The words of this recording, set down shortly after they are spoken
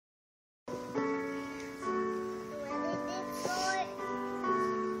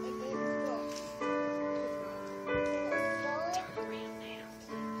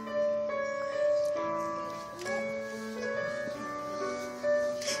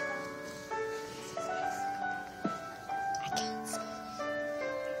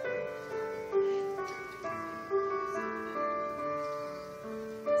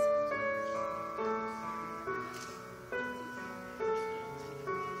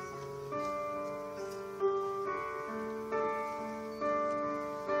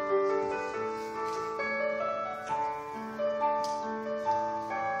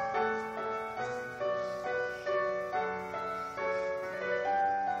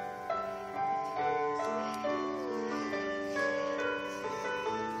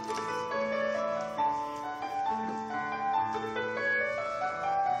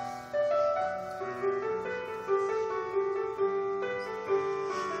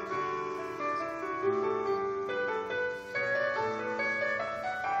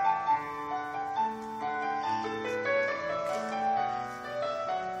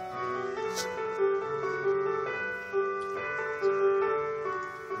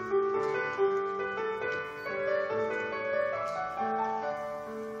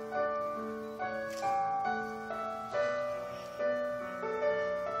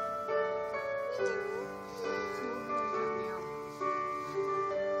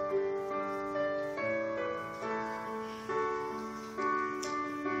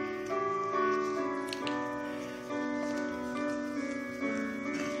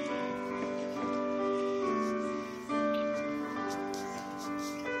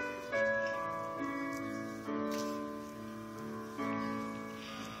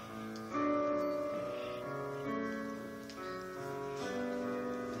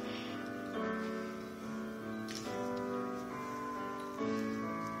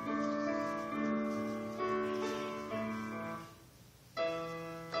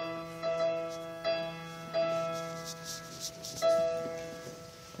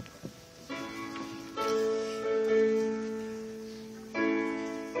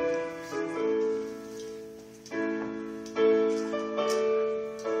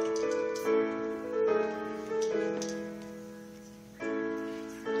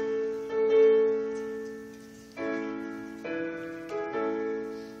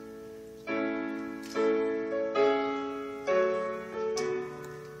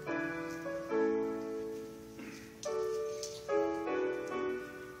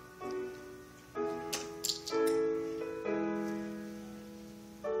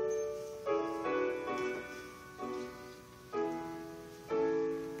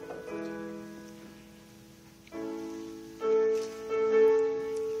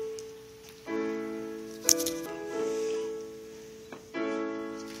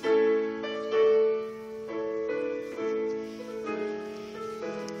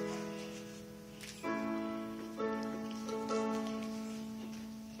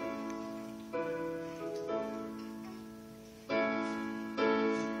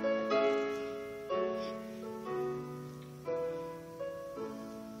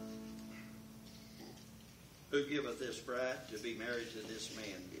giveth this bride to be married to this man?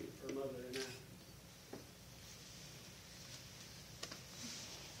 Her mother and I.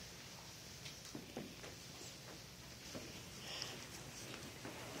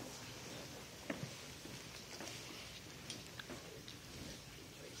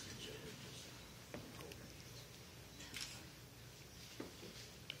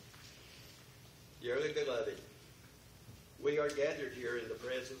 Dearly beloved, we are gathered here in the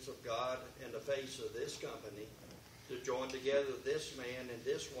presence of God and the face of this company to join together this man and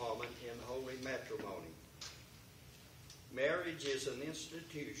this woman in holy matrimony. Marriage is an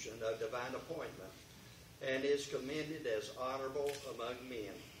institution of divine appointment and is commended as honorable among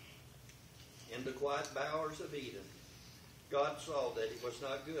men. In the quiet bowers of Eden, God saw that it was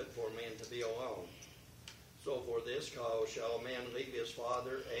not good for man to be alone. So for this cause shall a man leave his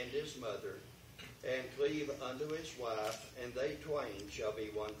father and his mother, and cleave unto his wife, and they twain shall be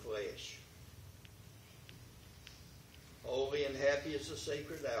one flesh. Holy and happy is the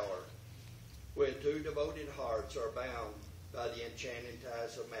sacred hour, when two devoted hearts are bound by the enchanting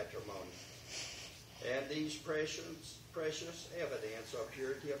ties of matrimony. And these precious evidence of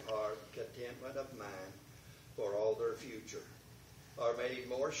purity of heart, contentment of mind for all their future, are made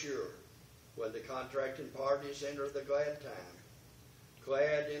more sure when the contracting parties enter the glad time,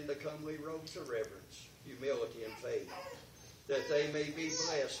 clad in the comely robes of reverence, humility, and faith, that they may be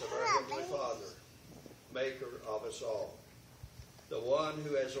blessed of our Heavenly Father, Maker of us all, the one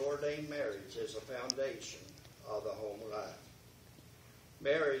who has ordained marriage as the foundation of the home life.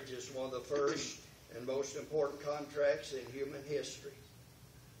 Marriage is one of the first and most important contracts in human history.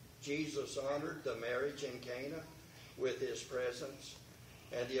 Jesus honored the marriage in Cana with his presence,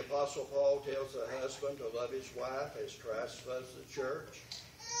 and the Apostle Paul tells the husband to love his wife as Christ loves the church,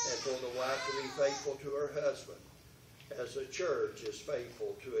 and for the wife to be faithful to her husband as the church is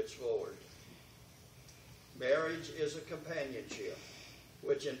faithful to its Lord. Marriage is a companionship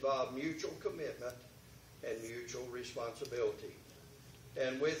which involves mutual commitment and mutual responsibility.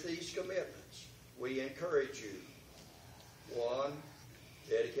 And with these commitments, we encourage you. 1,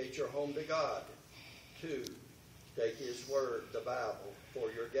 dedicate your home to God. 2, take His Word, the Bible,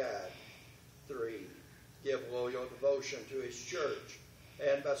 for your guide. 3, give loyal devotion to His church.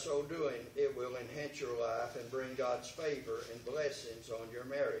 And by so doing, it will enhance your life and bring God's favor and blessings on your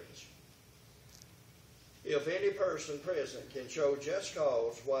marriage. If any person present can show just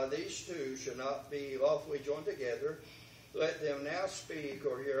cause why these two should not be lawfully joined together, let them now speak,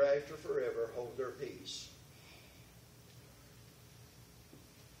 or hereafter forever hold their peace.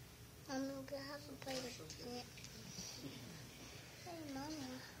 I'm going to have a plate of it. Hey, Mama.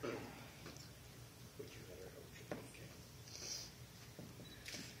 Would you let her hold you?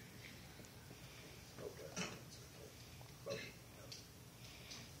 Okay. Okay.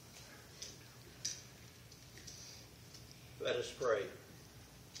 Let us pray.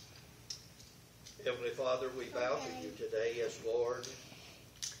 Heavenly Father, we bow to you today as Lord,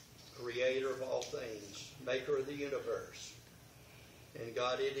 Creator of all things, Maker of the universe. And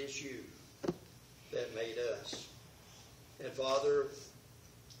God, it is you that made us. And Father,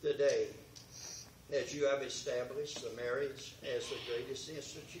 today, as you have established the marriage as the greatest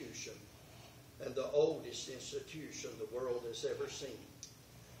institution and the oldest institution the world has ever seen,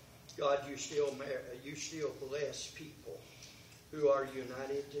 God, you still bless people who are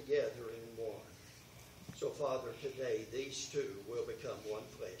united together in one. So, Father, today these two will become one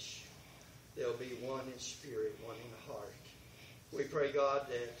flesh. They'll be one in spirit, one in heart. We pray, God,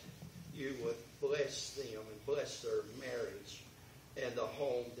 that you would bless them and bless their marriage and the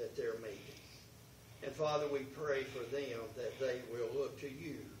home that they're making. And, Father, we pray for them that they will look to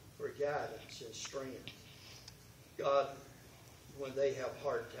you for guidance and strength. God, when they have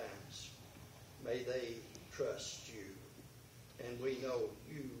hard times, may they trust you. And we know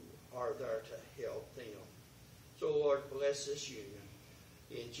you are there to help them. So, Lord, bless this union.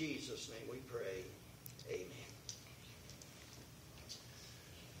 In Jesus' name we pray. Amen.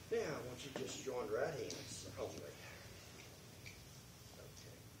 Now, I want you to just join right hands only.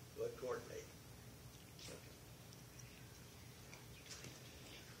 Okay. Look toward me.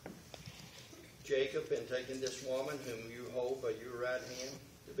 Okay. Jacob, in taking this woman whom you hold by your right hand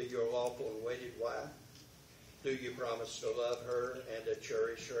to be your lawful and wedded wife, do you promise to love her and to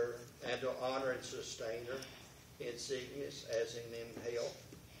cherish her and to honor and sustain her in sickness as in health,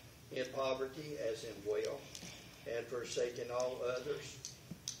 in poverty as in wealth, and forsaking all others,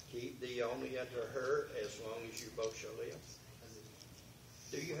 keep thee only unto her as long as you both shall live?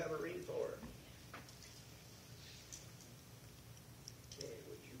 Do you have a ring for her? Okay,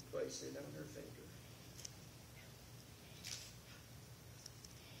 would you place it on her finger?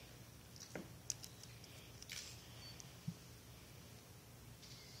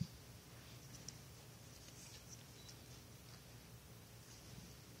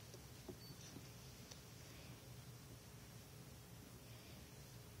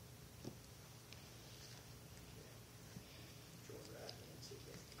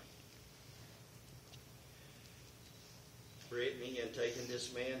 Brittany, in taking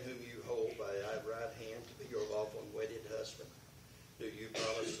this man whom you hold by thy right hand to be your lawful and wedded husband, do you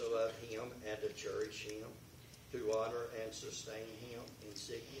promise to love him and to cherish him, to honor and sustain him in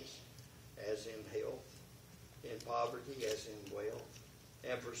sickness as in health, in poverty as in wealth,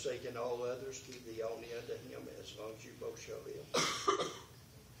 and forsaking all others, keep thee only unto him as long as you both shall live?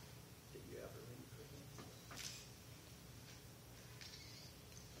 Do you have a ring for him?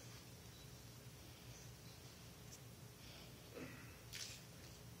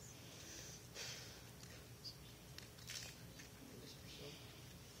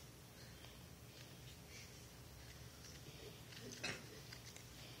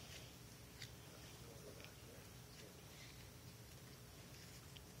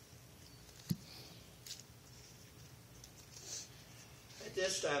 At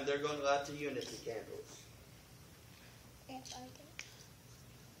this time, they're going to light the unity candles.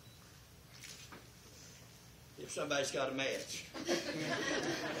 If somebody's got a match.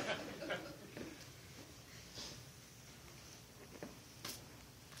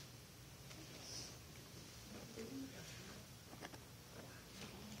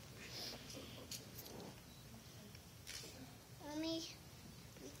 Mommy,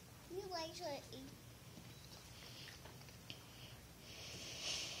 you like to eat?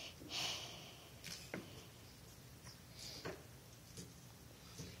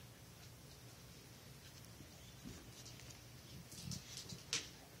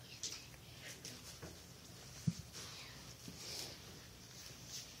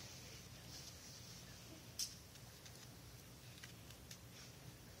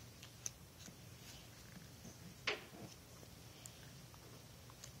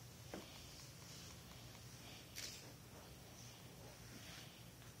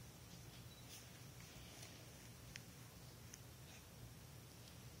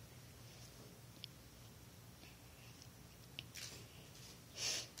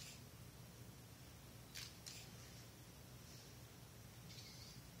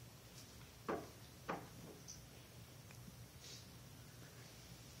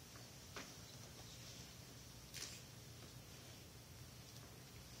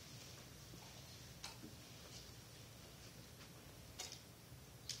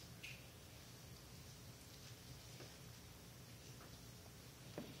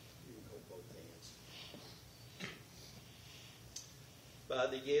 By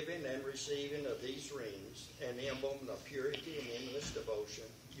the giving and receiving of these rings, an emblem of purity and endless devotion,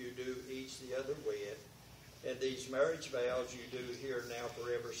 you do each the other wed, and these marriage vows you do here now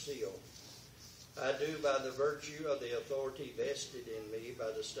forever seal. I do by the virtue of the authority vested in me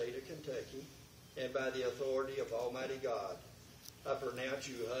by the state of Kentucky, and by the authority of Almighty God, I pronounce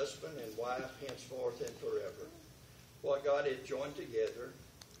you husband and wife henceforth and forever. What God hath joined together,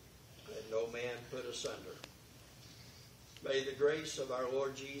 let no man put asunder. May the grace of our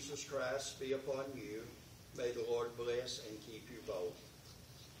Lord Jesus Christ be upon you. May the Lord bless and keep you both.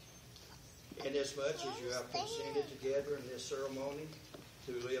 Inasmuch as you have consented together in this ceremony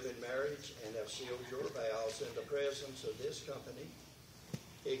to live in marriage and have sealed your vows in the presence of this company,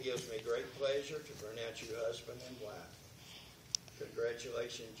 it gives me great pleasure to pronounce you husband and wife.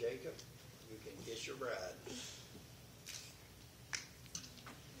 Congratulations, Jacob. You can kiss your bride.